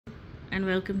and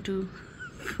welcome to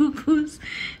KooKoo's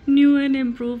new and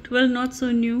improved, well, not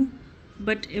so new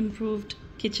but improved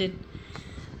kitchen.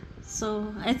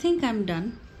 So I think I'm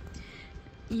done.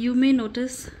 You may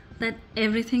notice that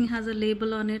everything has a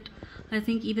label on it. I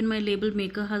think even my label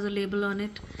maker has a label on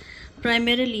it,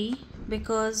 primarily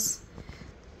because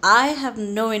I have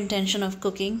no intention of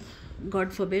cooking,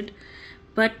 God forbid,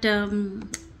 but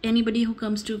anybody who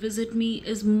comes to visit me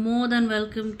is more than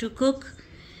welcome to cook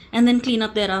and then clean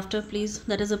up thereafter, please.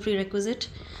 That is a prerequisite.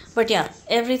 But yeah,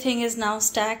 everything is now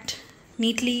stacked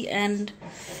neatly, and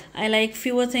I like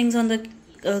fewer things on the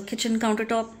kitchen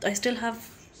countertop. I still have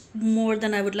more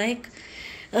than I would like.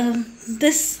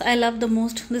 This I love the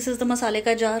most. This is the masale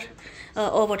ka jar,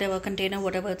 or whatever container,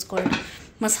 whatever it's called,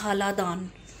 masala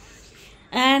daan.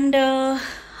 And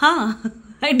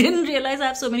I didn't realize I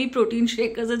have so many protein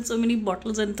shakers and so many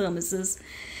bottles and thermoses.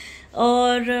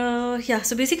 Or yeah,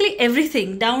 so basically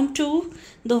everything down to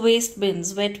the waste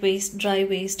bins, wet waste, dry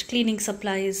waste, cleaning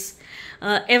supplies,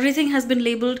 everything has been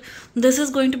labeled. This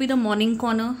is going to be the morning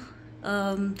corner,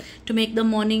 to make the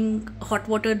morning hot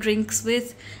water drinks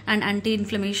with, and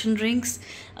anti-inflammation drinks.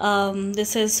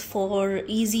 This is for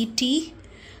easy tea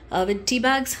with tea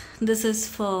bags. This is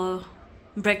for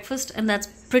breakfast, and that's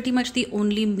pretty much the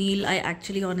only meal I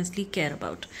actually honestly care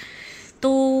about.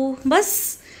 So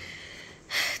bas,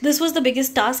 this was the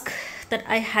biggest task that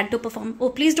I had to perform. Oh,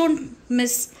 please don't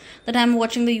miss that I'm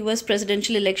watching the US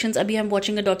presidential elections. Abhi I'm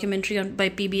watching a documentary by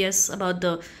PBS about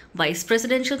the vice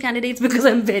presidential candidates because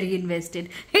I'm very invested.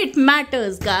 It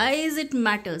matters, guys, it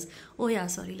matters. Oh yeah,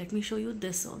 sorry, let me show you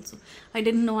this also. I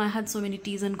didn't know I had so many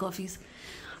teas and coffees,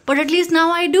 but at least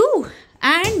now I do.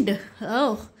 And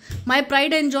oh, my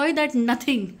pride and joy that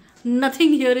nothing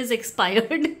here is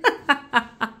expired.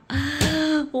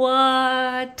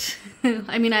 What?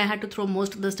 I mean, I had to throw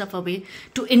most of the stuff away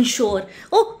to ensure.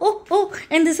 Oh,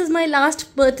 and this is my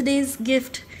last birthday's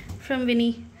gift from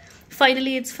Winnie.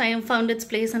 Finally, it's found its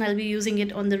place and I'll be using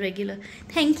it on the regular.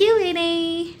 Thank you,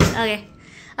 Winnie. Okay.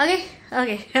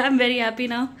 I'm very happy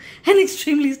now and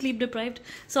extremely sleep deprived.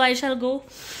 So I shall go.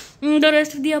 The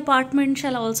rest of the apartment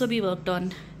shall also be worked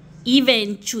on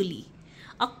eventually.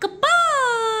 Okay,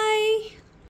 bye.